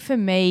 I think for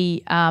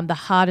me, the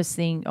hardest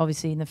thing,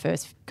 obviously, in the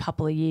first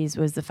couple of years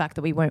was the fact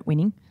that we weren't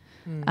winning.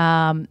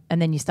 And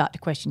then you start to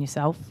question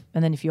yourself.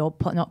 And then if you're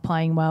not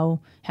playing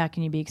well, how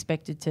can you be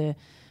expected to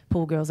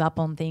pull girls up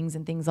on things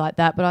and things like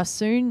that? But I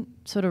soon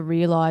sort of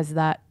realised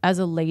that as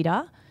a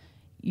leader,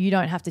 you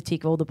don't have to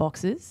tick all the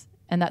boxes.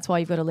 And that's why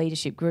you've got a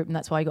leadership group, and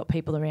that's why you've got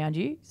people around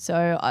you.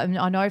 So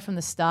I know from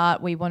the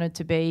start we wanted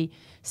to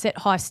set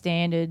high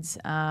standards,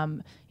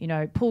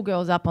 pull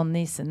girls up on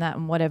this and that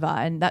and whatever.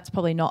 And that's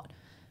probably not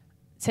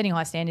setting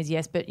high standards,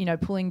 yes, but,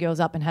 pulling girls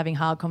up and having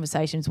hard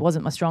conversations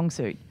wasn't my strong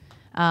suit.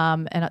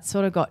 And it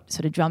sort of got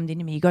drummed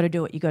into me. You got to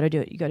do it. You got to do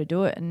it. You got to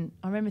do it. And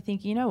I remember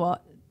thinking, you know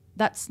what?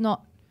 That's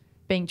not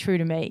being true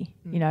to me.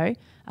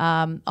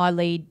 I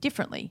lead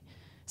differently.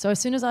 So as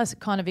soon as I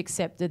kind of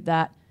accepted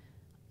that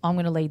I'm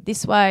going to lead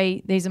this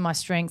way, these are my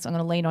strengths, I'm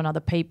going to lean on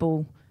other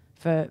people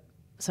for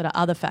sort of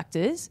other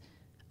factors,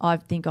 I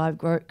think I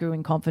grew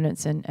in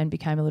confidence and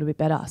became a little bit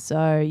better.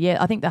 So, yeah,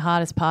 I think the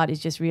hardest part is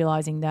just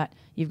realising that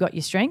you've got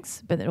your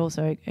strengths, but then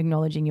also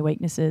acknowledging your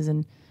weaknesses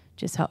and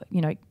just,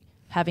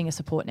 having a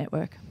support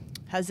network.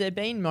 Has there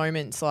been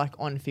moments like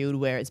on field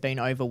where it's been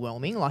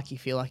overwhelming, like you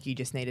feel like you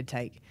just need to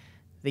take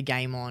the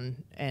game on,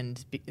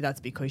 and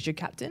that's because you're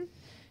captain?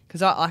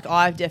 Because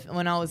I've definitely,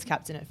 when I was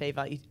captain at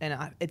Fever,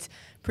 and it's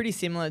pretty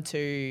similar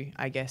to,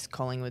 I guess,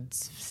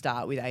 Collingwood's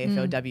start with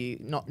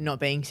AFLW, not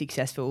being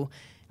successful.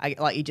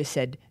 Like you just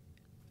said,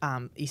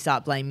 you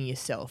start blaming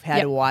yourself. How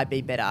do I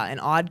be better? And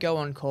I'd go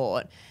on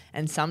court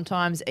and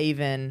sometimes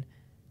even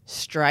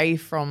stray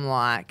from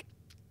like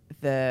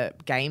the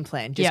game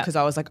plan just because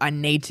I was like, I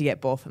need to get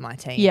ball for my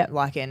team. Yeah.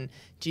 Like, and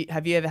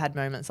have you ever had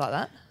moments like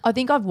that? I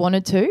think I've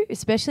wanted to,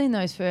 especially in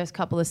those first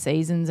couple of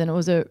seasons, and it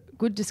was a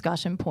good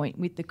discussion point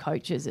with the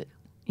coaches,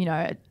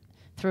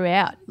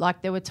 throughout.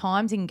 Like, there were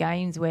times in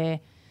games where,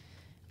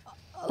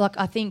 like,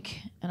 I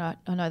think, and I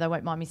know they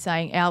won't mind me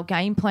saying, our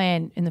game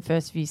plan in the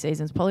first few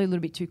seasons probably a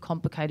little bit too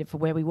complicated for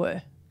where we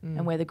were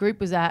and where the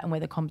group was at and where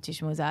the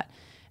competition was at.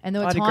 And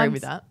there were I'd agree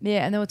with that.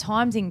 Yeah, and there were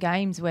times in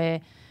games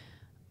where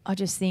I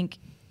just think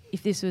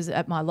if this was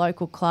at my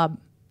local club,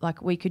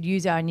 like, we could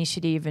use our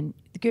initiative, and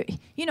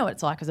you know what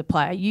it's like as a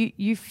player.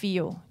 You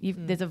feel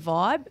there's a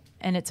vibe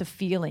and it's a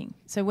feeling.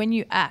 So when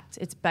you act,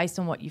 it's based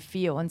on what you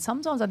feel. And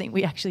sometimes I think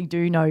we actually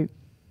do know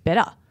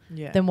better.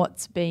 than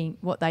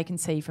what they can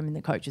see from in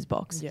the coach's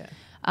box. Yeah.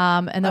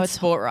 And that's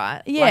sport,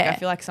 right? Yeah. Like, I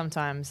feel like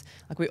sometimes,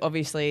 like, we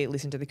obviously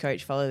listen to the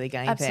coach, follow the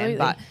game plan,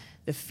 but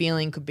the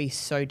feeling could be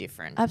so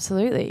different.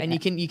 Absolutely. And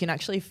you can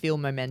actually feel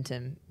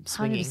momentum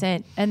swinging.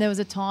 100%. And there was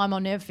a time I'll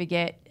never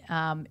forget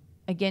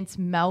against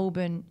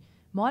Melbourne,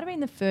 might have been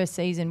the first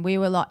season, we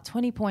were like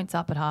 20 points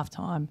up at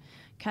halftime,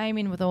 came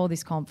in with all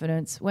this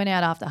confidence, went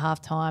out after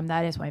halftime,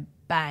 they just went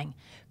bang,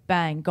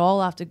 bang,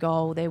 goal after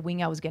goal. Their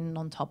winger was getting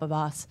on top of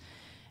us.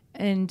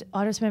 And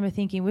I just remember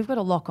thinking, we've got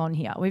to lock on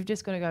here. We've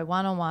just got to go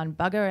one-on-one,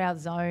 bugger our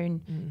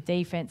zone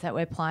defence that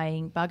we're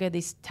playing, bugger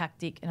this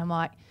tactic. And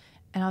I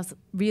was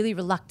really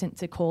reluctant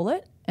to call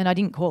it, and I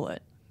didn't call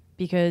it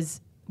because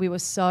we were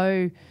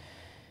so,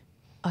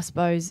 I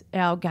suppose,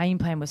 our game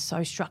plan was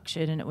so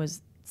structured and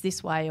it's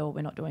this way or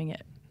we're not doing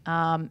it.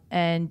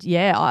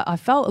 I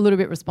felt a little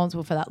bit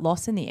responsible for that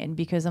loss in the end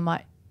because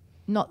I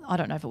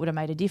don't know if it would have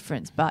made a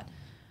difference, but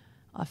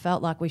I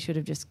felt like we should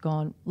have just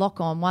gone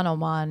lock on,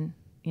 one-on-one,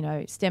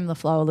 stem the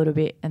flow a little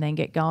bit and then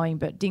get going,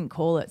 but didn't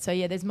call it. So,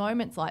 yeah, there's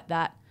moments like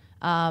that.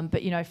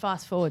 But,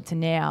 fast forward to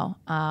now,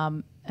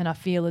 and I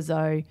feel as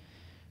though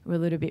we're a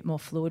little bit more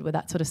fluid with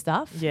that sort of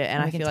stuff. Yeah,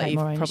 and I feel like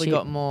you've probably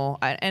got more,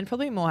 and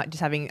probably more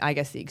just having, I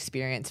guess, the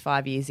experience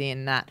 5 years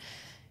in that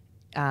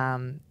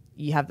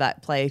you have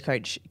that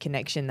player-coach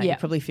connection that you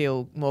probably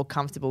feel more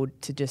comfortable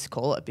to just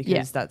call it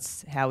because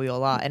that's how we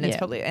all are. And it's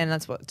probably, and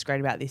that's what's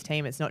great about this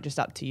team. It's not just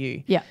up to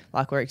you. Yeah.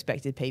 Like we're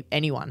expected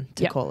anyone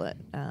to call it.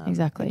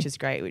 Exactly. Which is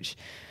great, which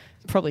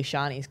probably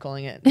Shani's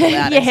calling it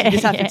loudest. You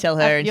just have to tell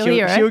her and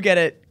she'll get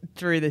it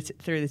through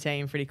the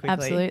team pretty quickly.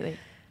 Absolutely.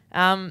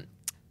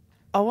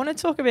 I want to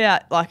talk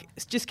about, like,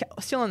 just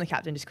still on the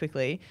captain just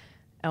quickly,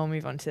 and we'll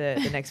move on to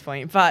the next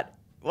point. But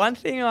one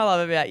thing I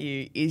love about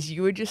you is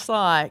you were just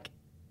like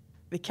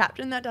the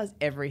captain that does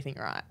everything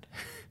right.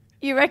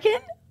 You reckon?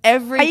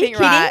 Everything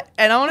right.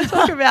 And I want to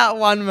talk about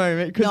one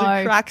moment because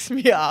it cracks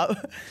me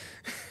up.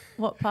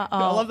 What part?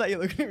 I love that you're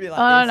looking at me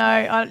like this.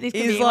 No. This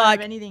could be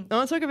like anything. I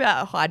want to talk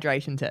about a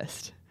hydration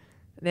test.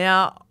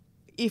 Now,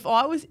 if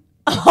I was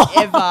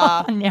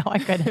ever... now I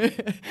get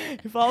it.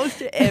 If I was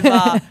to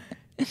ever...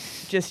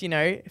 just,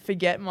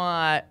 forget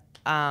my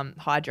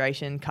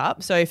hydration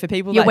cup. So for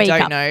people that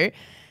don't know,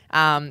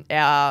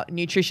 our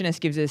nutritionist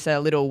gives us a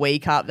little wee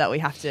cup that we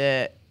have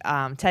to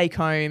take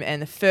home.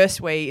 And the first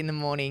wee in the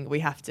morning,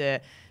 we have to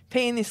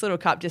pee in this little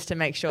cup just to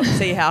make sure,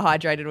 see how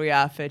hydrated we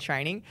are for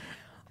training.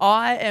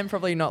 I am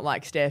probably not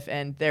like Steph,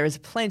 and there is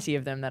plenty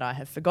of them that I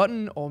have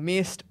forgotten or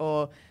missed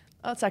or...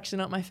 Oh, it's actually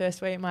not my first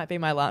wee. It might be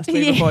my last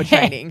wee before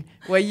training.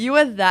 Where you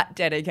are that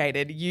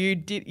dedicated,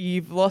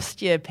 you've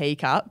lost your pee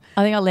cup.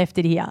 I think I left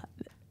it here.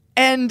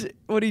 And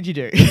what did you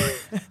do?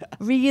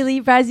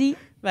 Really, Brazzy?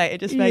 Mate, it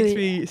just makes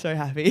me so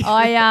happy.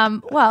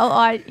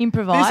 I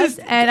improvised.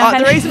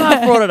 The reason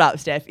I brought it up,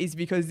 Steph, is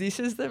because this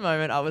is the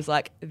moment I was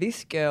like,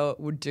 this girl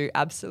would do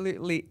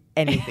absolutely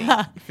anything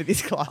for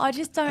this club. I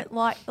just don't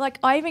like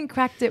I even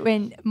cracked it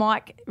when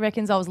Mike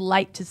reckons I was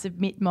late to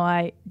submit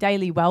my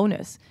daily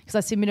wellness because I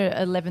submitted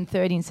at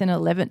 11:30 instead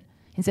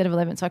of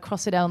 11. So I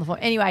crossed it out on the form.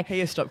 Anyway. He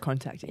has stopped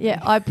contacting me.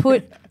 I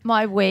put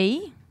my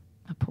wee.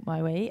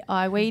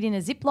 I weed in a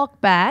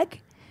Ziploc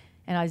bag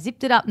and I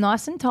zipped it up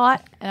nice and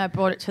tight and I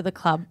brought it to the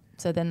club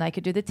so then they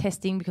could do the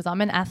testing because I'm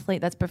an athlete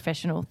that's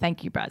professional.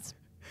 Thank you, Braz.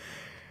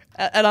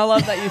 And I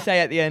love that you say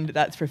at the end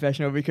that's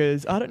professional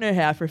because I don't know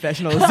how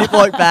professional a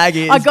Ziploc bag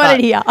is. I got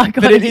it here.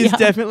 But it is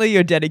definitely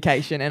your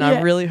dedication and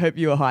I really hope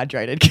you were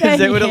hydrated because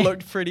it would have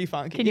looked pretty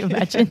funky. Can you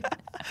imagine?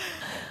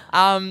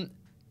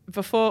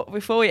 Before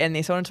we end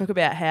this, I want to talk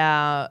about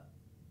how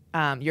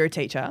you're a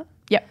teacher.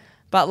 Yep.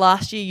 But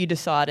last year you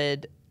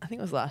decided... I think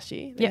it was last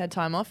year that you had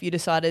time off. You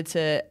decided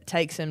to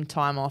take some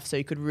time off so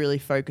you could really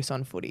focus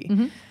on footy.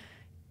 Mm-hmm.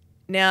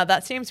 Now,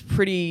 that seems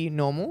pretty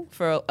normal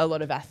for a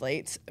lot of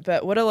athletes,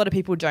 but what a lot of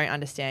people don't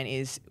understand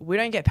is we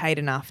don't get paid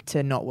enough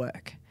to not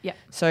work. Yeah.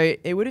 So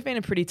it would have been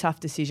a pretty tough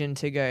decision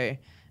to go,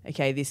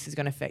 okay, this is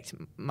going to affect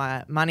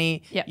my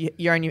money. Yep.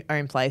 You're in your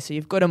own place, so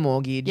you've got a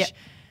mortgage. Yep.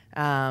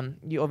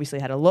 You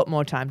obviously had a lot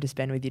more time to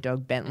spend with your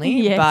dog, Bentley.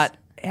 Yes. But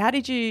how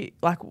did you,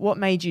 what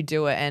made you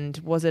do it, and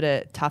was it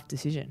a tough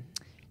decision?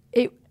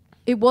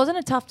 It wasn't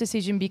a tough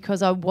decision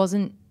because I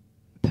wasn't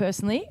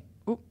happy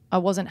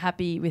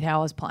with how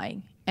I was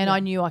playing and I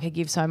knew I could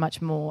give so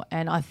much more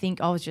and I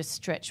think I was just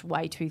stretched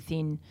way too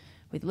thin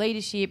with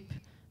leadership,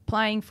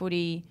 playing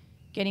footy,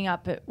 getting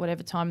up at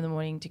whatever time in the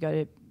morning to go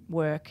to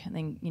work and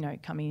then,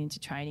 coming into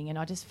training and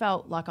I just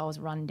felt like I was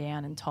run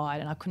down and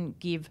tired and I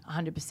couldn't give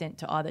 100%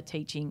 to either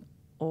teaching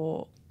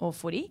or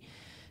footy.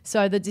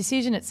 So the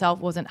decision itself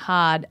wasn't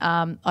hard.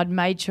 I'd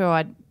made sure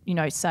I'd,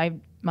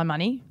 saved my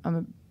money.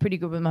 I'm pretty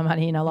good with my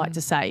money and I like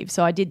to save.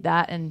 So I did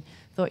that and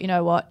thought, you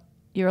know what,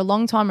 you're a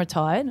long time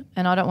retired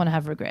and I don't want to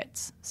have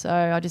regrets. So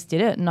I just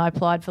did it and I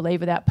applied for leave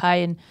without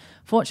pay and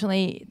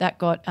fortunately that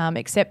got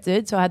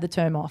accepted. So I had the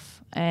term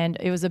off and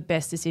it was the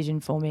best decision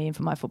for me and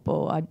for my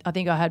football. I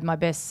think I had my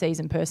best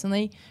season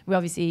personally. We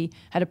obviously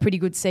had a pretty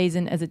good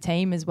season as a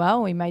team as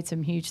well. We made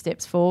some huge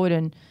steps forward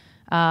and,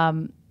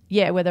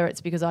 whether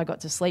it's because I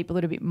got to sleep a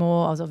little bit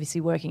more. I was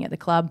obviously working at the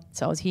club,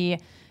 so I was here,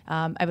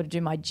 able to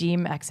do my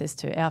gym, access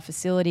to our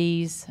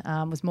facilities,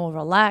 was more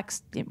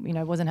relaxed,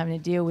 wasn't having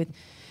to deal with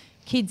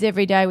kids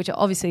every day, which I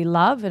obviously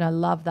love, and I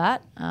love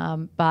that.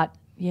 But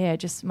yeah,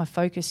 just my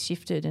focus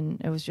shifted and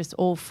it was just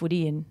all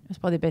footy, and it was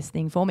probably the best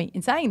thing for me.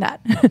 In saying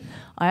that,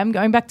 I am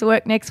going back to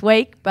work next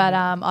week, but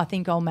I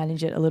think I'll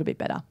manage it a little bit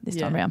better this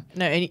time around.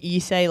 No, and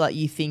you say like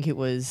you think it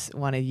was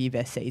one of your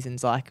best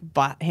seasons, like,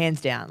 but hands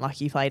down,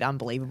 like you played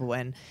unbelievable,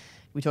 and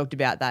we talked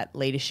about that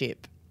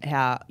leadership,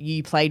 how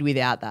you played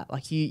without that.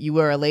 Like you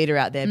were a leader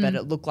out there, but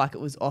it looked like it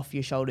was off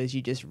your shoulders.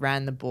 You just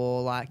ran the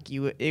ball, like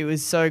it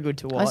was so good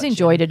to watch. I just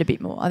enjoyed it a bit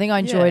more. I think I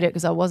enjoyed it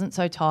because I wasn't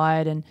so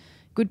tired, and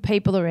good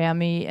people around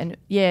me, and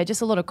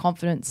just a lot of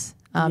confidence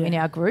in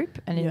our group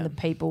and in the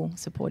people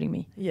supporting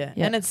me.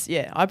 And it's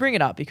I bring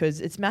it up because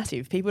it's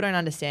massive. People don't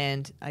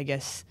understand, I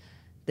guess,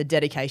 the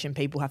dedication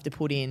people have to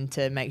put in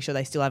to make sure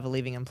they still have a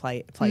living and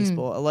play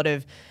sport. A lot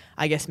of,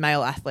 I guess,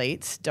 male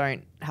athletes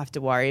don't have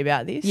to worry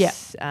about this.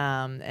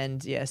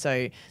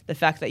 So the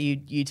fact that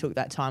you took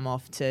that time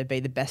off to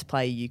be the best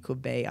player you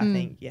could be, I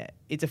think,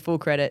 it's a full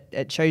credit.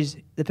 It shows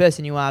the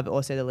person you are, but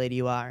also the leader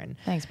you are. And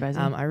thanks,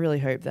 Brazill. I really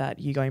hope that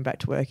you going back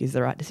to work is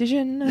the right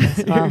decision.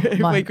 Well,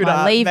 my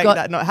leave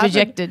got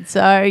rejected,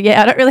 so I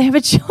don't really have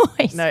a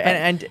choice. No,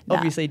 and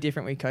obviously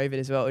different with COVID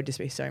as well. It would just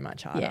be so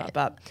much harder. Yeah.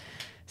 But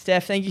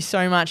Steph, thank you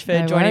so much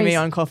for joining me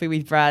on Coffee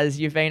with Braz.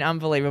 You've been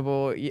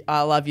unbelievable.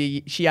 I love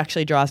you. She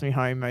actually drives me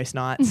home most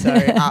nights. So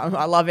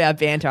I love our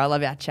banter. I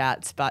love our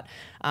chats. But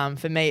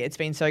for me, it's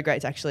been so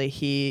great to actually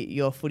hear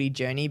your footy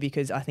journey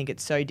because I think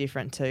it's so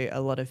different to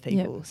a lot of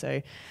people. Yep.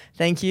 So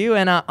thank you.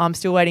 And I'm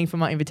still waiting for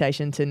my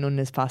invitation to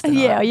Nunna's pasta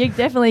night. Yeah, you're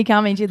definitely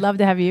coming. She'd love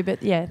to have you.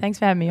 But thanks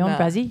for having me on,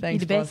 Brazzy.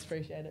 Thanks, you're the best.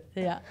 Appreciate it.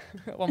 Yeah.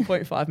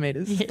 1.5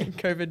 metres.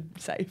 COVID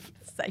safe.